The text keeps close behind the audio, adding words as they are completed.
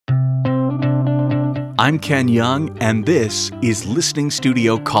I'm Ken Young, and this is Listening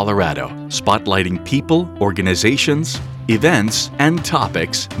Studio Colorado, spotlighting people, organizations, events, and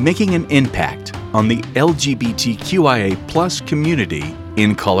topics making an impact on the LGBTQIA+ community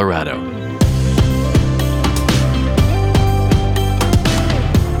in Colorado.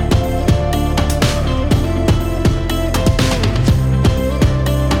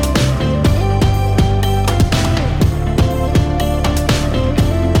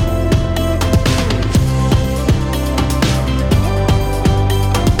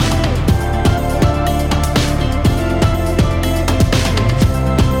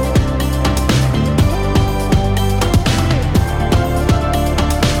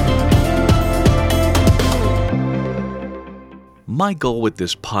 My goal with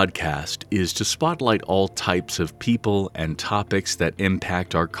this podcast is to spotlight all types of people and topics that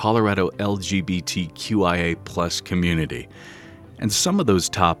impact our Colorado LGBTQIA+ community. And some of those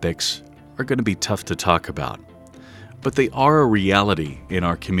topics are going to be tough to talk about, but they are a reality in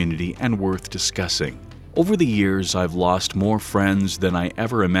our community and worth discussing. Over the years, I've lost more friends than I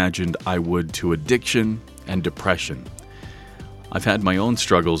ever imagined I would to addiction and depression. I've had my own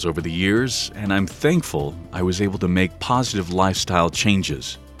struggles over the years, and I'm thankful I was able to make positive lifestyle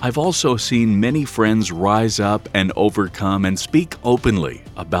changes. I've also seen many friends rise up and overcome and speak openly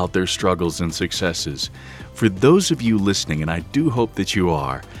about their struggles and successes. For those of you listening, and I do hope that you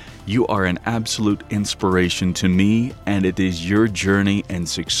are an absolute inspiration to me, and it is your journey and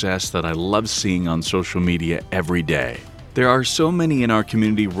success that I love seeing on social media every day. There are so many in our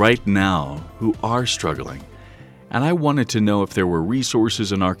community right now who are struggling. And I wanted to know if there were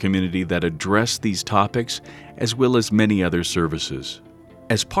resources in our community that address these topics, as well as many other services.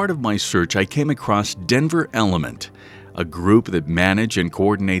 As part of my search, I came across Denver Element, a group that manages and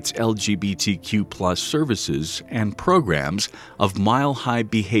coordinates LGBTQ+ services and programs of Mile High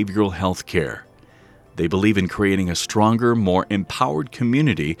Behavioral Health Care. They believe in creating a stronger, more empowered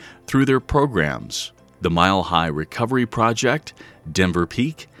community through their programs: the Mile High Recovery Project, Denver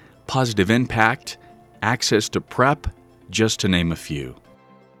Peak, Positive Impact, Access to PrEP, just to name a few.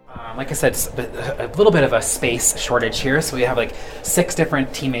 Like I said, it's a little bit of a space shortage here, so we have like 6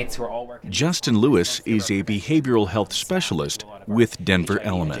 different teammates who are all working. Justin Lewis is a behavioral health specialist with Denver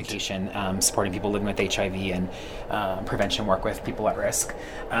Element. Education, supporting people living with HIV and prevention work with people at risk.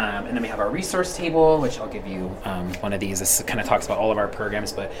 And then we have our resource table, which I'll give you one of these. This kind of talks about all of our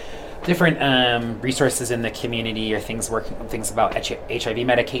programs, but different resources in the community, or things about HIV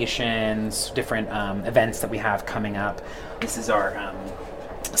medications, different events that we have coming up. This is our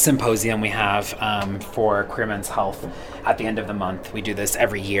symposium we have for queer men's health at the end of the month. We do this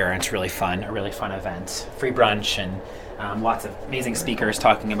every year, and it's really fun, a really fun event. Free brunch and lots of amazing speakers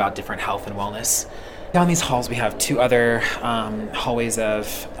talking about different health and wellness. Down these halls, we have 2 other hallways of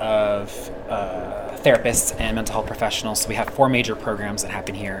therapists and mental health professionals. So we have 4 major programs that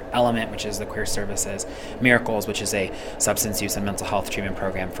happen here. Element, which is the queer services. Miracles, which is a substance use and mental health treatment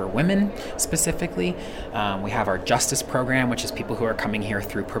program for women specifically. We have our Justice program, which is people who are coming here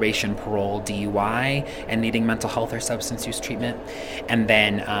through probation, parole, DUI, and needing mental health or substance use treatment. And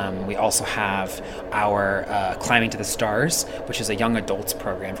then we also have our Climbing to the Stars, which is a young adults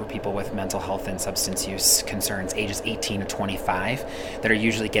program for people with mental health and substance use concerns, ages 18 to 25, that are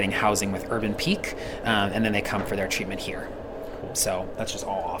usually getting housing with Urban Peak, and then they come for their treatment here. So that's just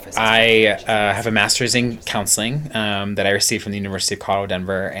all offices. I have a master's in counseling that I received from the University of Colorado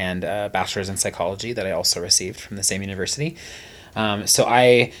Denver, and a bachelor's in psychology that I also received from the same university. So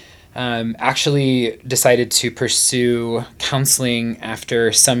I actually decided to pursue counseling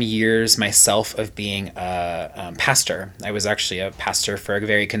after some years myself of being a pastor. I was actually a pastor for a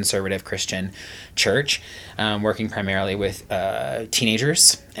very conservative Christian church, working primarily with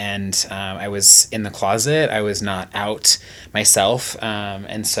teenagers, and I was in the closet. I was not out myself,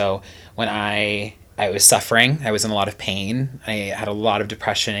 and so when I was suffering, I was in a lot of pain. I had a lot of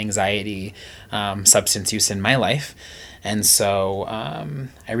depression, anxiety, substance use in my life. And so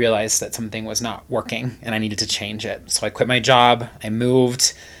I realized that something was not working and I needed to change it. So I quit my job, I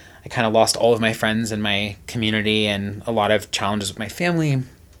moved, I kind of lost all of my friends in my community and a lot of challenges with my family.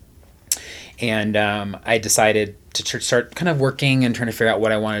 And I decided to start kind of working and trying to figure out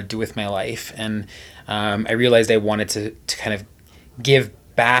what I wanted to do with my life. And I realized I wanted to kind of give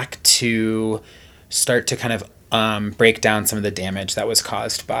back, to start to kind of break down some of the damage that was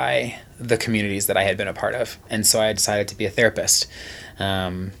caused by the communities that I had been a part of. And so I decided to be a therapist.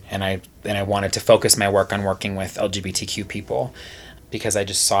 And I wanted to focus my work on working with LGBTQ people, because I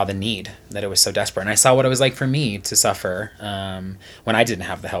just saw the need, that it was so desperate. And I saw what it was like for me to suffer when I didn't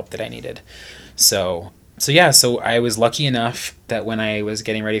have the help that I needed. So So I was lucky enough that when I was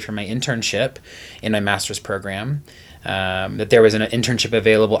getting ready for my internship in my master's program, that there was an internship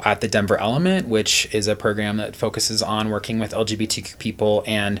available at the Denver Element, which is a program that focuses on working with LGBTQ people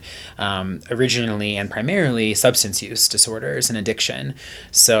and originally and primarily substance use disorders and addiction.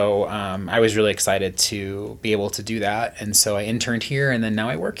 So I was really excited to be able to do that. And so I interned here, and then now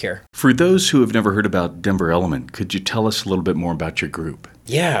I work here. For those who have never heard about Denver Element, could you tell us a little bit more about your group?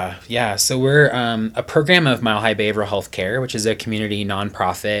 Yeah. So we're a program of Mile High Behavioral Health Care, which is a community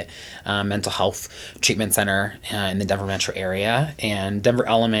nonprofit mental health treatment center in the Denver metro area. And Denver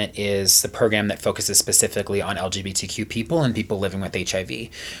Element is the program that focuses specifically on LGBTQ people and people living with HIV.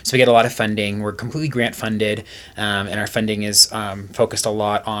 So we get a lot of funding. We're completely grant funded, and our funding is focused a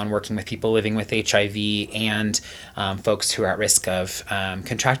lot on working with people living with HIV and folks who are at risk of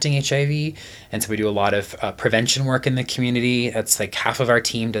contracting HIV. And so we do a lot of prevention work in the community. That's like half of our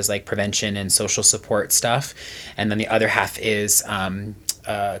team does like prevention and social support stuff. And then the other half is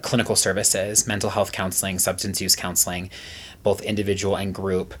clinical services, mental health counseling, substance use counseling, both individual and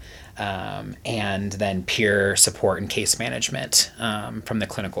group, and then peer support and case management from the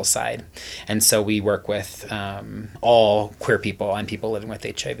clinical side. And so we work with all queer people and people living with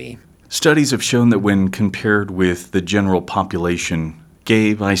HIV. Studies have shown that when compared with the general population,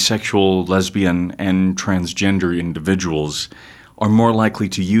 gay, bisexual, lesbian, and transgender individuals are more likely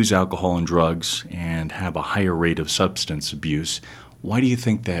to use alcohol and drugs and have a higher rate of substance abuse. Why do you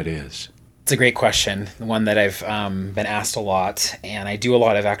think that is? It's a great question, one that I've been asked a lot, and I do a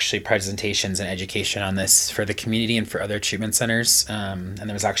lot of actually presentations and education on this for the community and for other treatment centers. And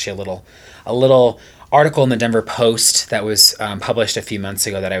there was actually a little article in the Denver Post that was published a few months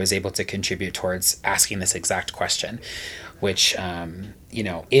ago that I was able to contribute towards asking this exact question, which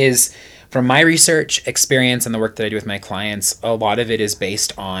is, from my research experience and the work that I do with my clients, a lot of it is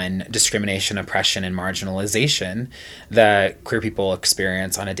based on discrimination, oppression, and marginalization that queer people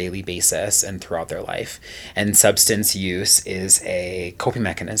experience on a daily basis and throughout their life. And substance use is a coping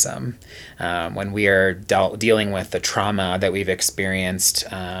mechanism. When we are dealing with the trauma that we've experienced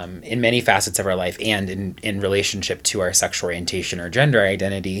in many facets of our life and in relationship to our sexual orientation or gender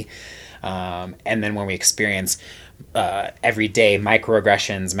identity, and then when we experience everyday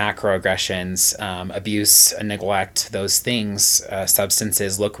microaggressions, macroaggressions, abuse, neglect, those things,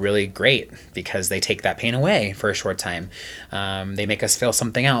 substances look really great because they take that pain away for a short time. They make us feel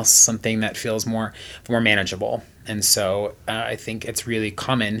something else, something that feels more manageable. And so I think it's really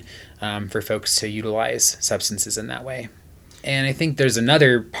common for folks to utilize substances in that way. And I think there's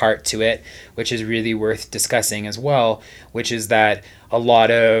another part to it, which is really worth discussing as well, which is that a lot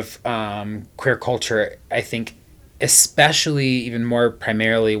of queer culture, I think, especially even more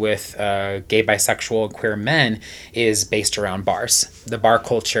primarily with gay, bisexual, and queer men, is based around bars. The bar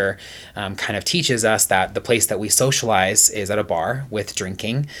culture kind of teaches us that the place that we socialize is at a bar with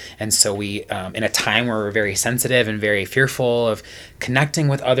drinking. And so we, in a time where we're very sensitive and very fearful of connecting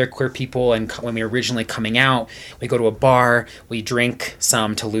with other queer people, and when we were originally coming out, we go to a bar, we drink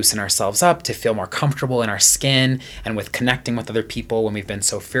some to loosen ourselves up, to feel more comfortable in our skin and with connecting with other people when we've been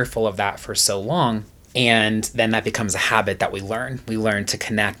so fearful of that for so long. And then that becomes a habit that we learn. We learn to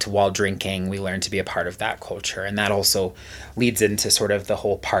connect while drinking. We learn to be a part of that culture. And that also leads into sort of the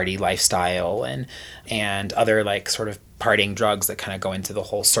whole party lifestyle and other like sort of partying drugs that kind of go into the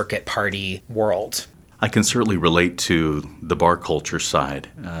whole circuit party world. I can certainly relate to the bar culture side.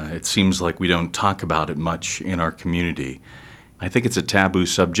 It seems like we don't talk about it much in our community. I think it's a taboo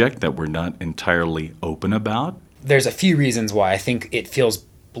subject that we're not entirely open about. There's a few reasons why. I think it feels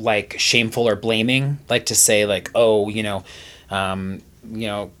like shameful or blaming, like to say like,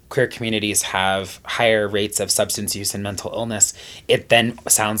 queer communities have higher rates of substance use and mental illness. It then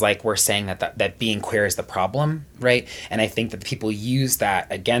sounds like we're saying that being queer is the problem, right? And I think that people use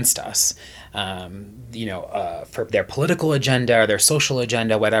that against us, for their political agenda or their social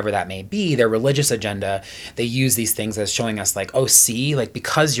agenda, whatever that may be, their religious agenda. They use these things as showing us like, oh, see, like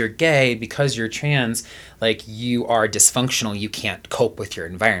because you're gay, because you're trans, like you are dysfunctional, you can't cope with your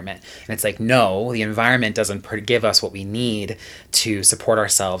environment. And it's like, no, the environment doesn't give us what we need to support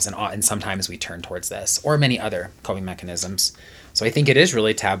ourselves, and sometimes we turn towards this or many other coping mechanisms. So I think it is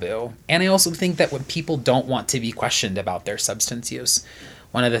really taboo. And I also think that when people don't want to be questioned about their substance use,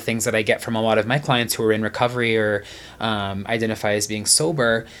 one of the things that I get from a lot of my clients who are in recovery or identify as being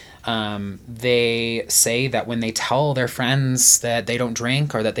sober, they say that when they tell their friends that they don't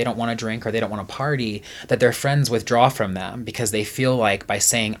drink or that they don't want to drink or they don't want to party, that their friends withdraw from them because they feel like by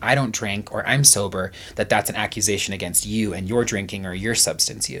saying I don't drink or I'm sober, that that's an accusation against you and your drinking or your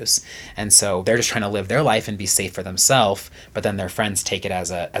substance use. And so they're just trying to live their life and be safe for themselves, but then their friends take it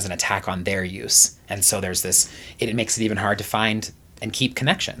as an attack on their use. And so there's this, it makes it even hard to find and keep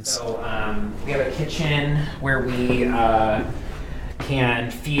connections. So we have a kitchen where we can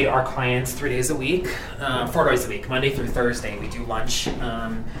feed our clients 3 days a week, 4 days a week, Monday through Thursday. We do lunch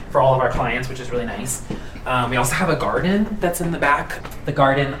for all of our clients, which is really nice. We also have a garden that's in the back. The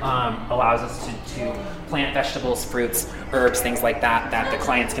garden allows us to plant vegetables, fruits, herbs, things like that the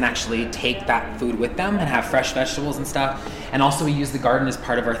clients can actually take that food with them and have fresh vegetables and stuff. And also we use the garden as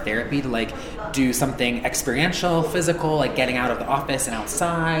part of our therapy to like do something experiential, physical, like getting out of the office and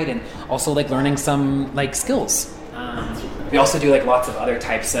outside, and also like learning some like skills. We also do like lots of other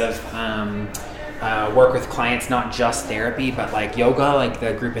types of work with clients, not just therapy, but like yoga, like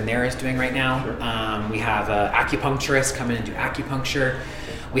the group in there is doing right now. We have acupuncturists come in and do acupuncture.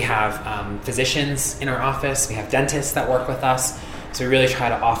 We have physicians in our office. We have dentists that work with us. So we really try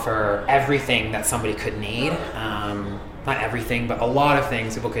to offer everything that somebody could need. Not everything, but a lot of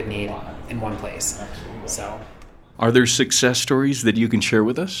things people could need in one place. So, are there success stories that you can share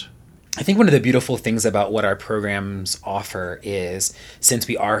with us? I think one of the beautiful things about what our programs offer is, since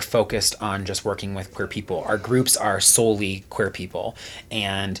we are focused on just working with queer people, our groups are solely queer people.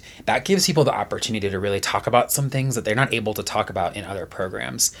 And that gives people the opportunity to really talk about some things that they're not able to talk about in other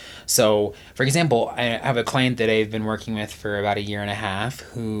programs. So, for example, I have a client that I've been working with for about 1.5 years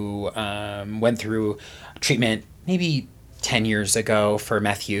who went through treatment maybe 10 years ago for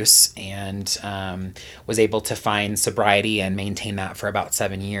meth use and was able to find sobriety and maintain that for about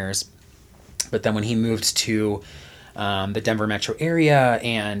 7 years. But then when he moved to the Denver metro area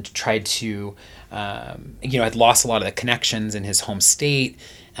and tried to, had lost a lot of the connections in his home state,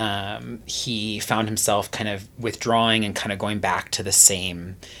 he found himself kind of withdrawing and kind of going back to the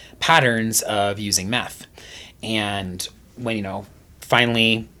same patterns of using meth. And when,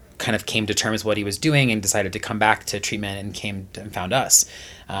 finally kind of came to terms with what he was doing and decided to come back to treatment and came and found us.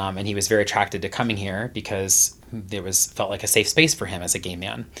 And he was very attracted to coming here because felt like a safe space for him as a gay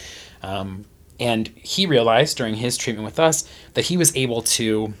man. And he realized during his treatment with us that he was able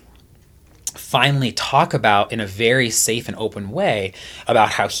to finally talk about in a very safe and open way about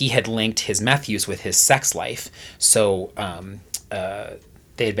how he had linked his meth use with his sex life. So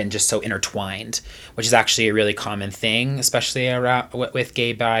they had been just so intertwined, which is actually a really common thing, especially around, with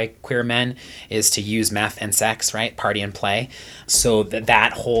gay, bi, queer men, is to use meth and sex, right? Party and play. So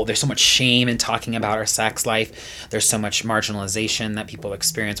there's so much shame in talking about our sex life. There's so much marginalization that people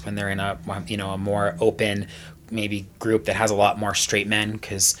experience when they're in a more open, maybe group that has a lot more straight men,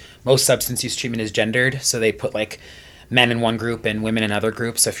 because most substance use treatment is gendered. So they put like men in one group and women in another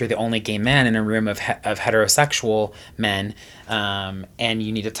group. So if you're the only gay man in a room of heterosexual men, and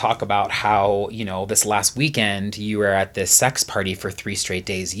you need to talk about how, this last weekend you were at this sex party for 3 straight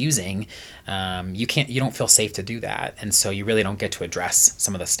days using, you don't feel safe to do that. And so you really don't get to address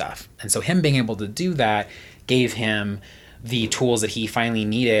some of the stuff. And so him being able to do that gave him the tools that he finally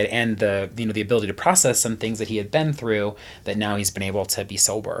needed and the ability to process some things that he had been through, that now he's been able to be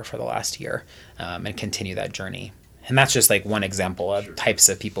sober for the last year, and continue that journey. And that's just like one example of types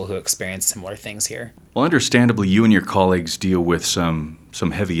of people who experience similar things here. Well, understandably, you and your colleagues deal with some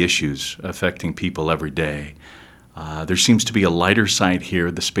heavy issues affecting people every day. There seems to be a lighter side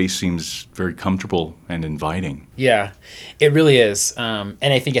here. The space seems very comfortable and inviting. Yeah, it really is. And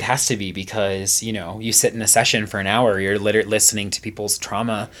I think it has to be because, you sit in a session for an hour, you're literally listening to people's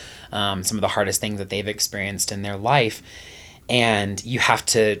trauma, some of the hardest things that they've experienced in their life. And you have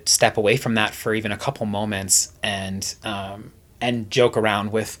to step away from that for even a couple moments and joke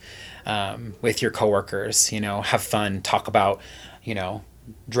around with your coworkers, have fun, talk about,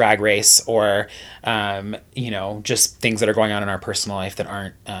 drag race or, just things that are going on in our personal life that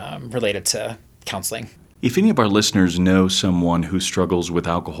aren't related to counseling. If any of our listeners know someone who struggles with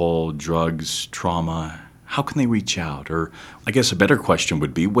alcohol, drugs, trauma, how can they reach out? Or I guess a better question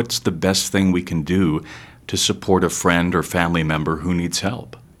would be, what's the best thing we can do to support a friend or family member who needs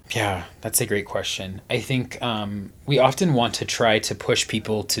help? Yeah, that's a great question. I think we often want to try to push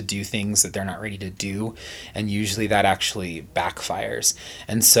people to do things that they're not ready to do, and usually that actually backfires.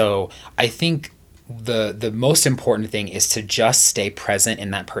 And so I think the most important thing is to just stay present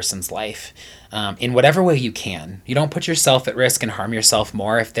in that person's life. in whatever way you can. You don't put yourself at risk and harm yourself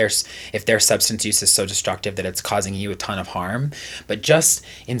more if their substance use is so destructive that it's causing you a ton of harm. But just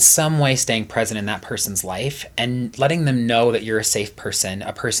in some way staying present in that person's life and letting them know that you're a safe person,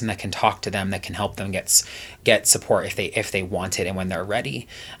 a person that can talk to them, that can help them get support if they want it and when they're ready,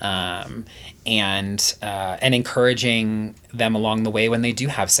 and encouraging them along the way when they do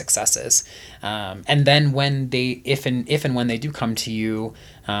have successes, and then when they if and when they do come to you,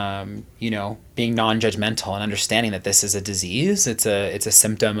 being non-judgmental and understanding that this is a disease. It's a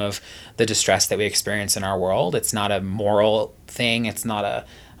symptom of the distress that we experience in our world. It's not a moral thing. It's not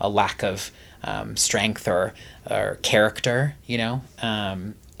a lack of strength or character,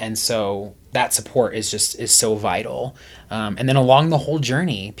 and so that support is so vital. And then along the whole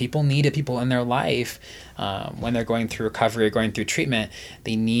journey, people need people in their life when they're going through recovery or going through treatment.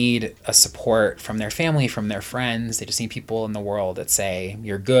 They need a support from their family, from their friends. They just need people in the world that say,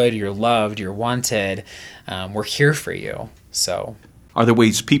 you're good, you're loved, you're wanted, we're here for you. So, are there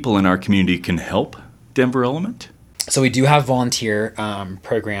ways people in our community can help Denver Element? So we do have volunteer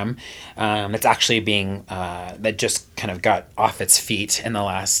program that's actually that just kind of got off its feet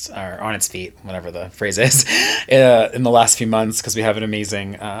on its feet, whatever the phrase is, in the last few months, because we have an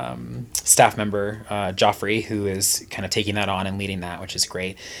amazing staff member, Joffrey, who is kind of taking that on and leading that, which is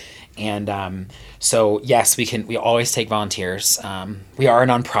great. And so yes, we always take volunteers. We are a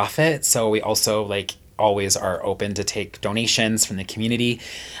nonprofit, so we also always are open to take donations from the community.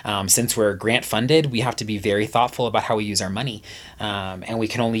 Since we're grant funded, we have to be very thoughtful about how we use our money. And we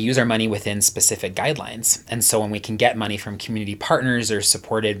can only use our money within specific guidelines. And so when we can get money from community partners or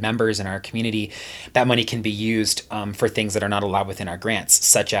supported members in our community, that money can be used for things that are not allowed within our grants,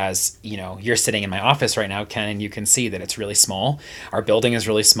 such as, you're sitting in my office right now, Ken, and you can see that it's really small. Our building is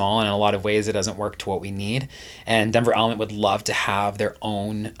really small, and in a lot of ways it doesn't work to what we need. And Denver Element would love to have their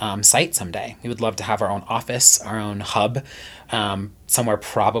own site someday. We would love to have our own office, our own hub, somewhere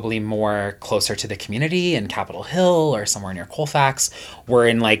probably more closer to the community in Capitol Hill or somewhere near Colfax. We're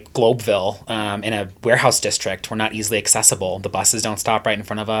in Globeville, in a warehouse district. We're not easily accessible. The buses don't stop right in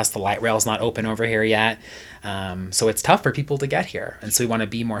front of us. The light rail's not open over here yet. So it's tough for people to get here. And so we want to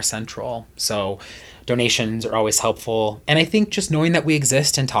be more central. So donations are always helpful. And I think just knowing that we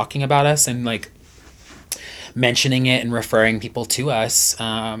exist and talking about us and mentioning it and referring people to us,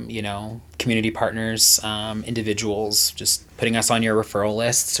 community partners, individuals, just putting us on your referral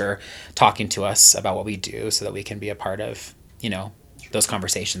lists or talking to us about what we do so that we can be a part of, those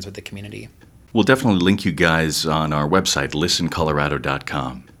conversations with the community. We'll definitely link you guys on our website,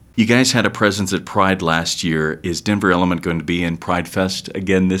 listencolorado.com. You guys had a presence at Pride last year. Is Denver Element going to be in Pride Fest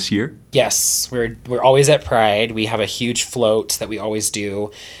again this year? Yes, we're always at Pride. We have a huge float that we always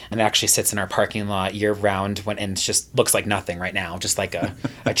do, and it actually sits in our parking lot year round and it just looks like nothing right now, just like a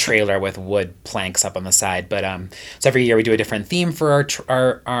trailer with wood planks up on the side. But so every year we do a different theme for our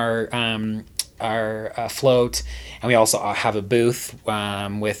float, and we also have a booth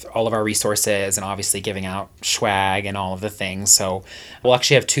with all of our resources and obviously giving out swag and all of the things. So we'll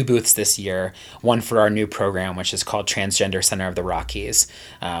actually have 2 booths this year, one for our new program, which is called Transgender Center of the Rockies,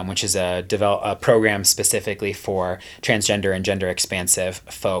 which is a program specifically for transgender and gender expansive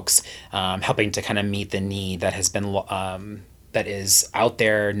folks, helping to kind of meet the need that has been that is out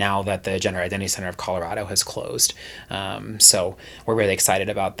there now that the Gender Identity Center of Colorado has closed. So we're really excited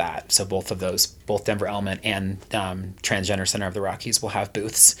about that. So both Denver Element and Transgender Center of the Rockies will have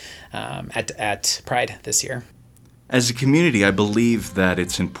booths at Pride this year. As a community, I believe that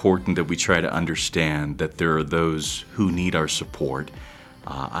it's important that we try to understand that there are those who need our support.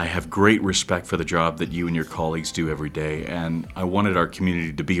 I have great respect for the job that you and your colleagues do every day, and I wanted our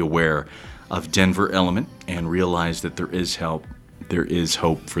community to be aware of Denver Element and realize that there is help, there is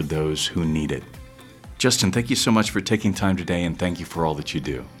hope for those who need it. Justin, thank you so much for taking time today, and thank you for all that you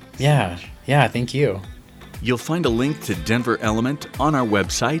do. Yeah, thank you. You'll find a link to Denver Element on our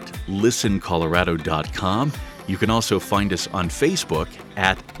website, listencolorado.com. You can also find us on Facebook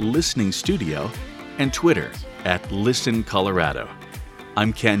at Listening Studio and Twitter at Listen Colorado.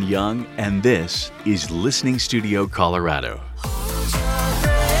 I'm Ken Young, and this is Listening Studio Colorado.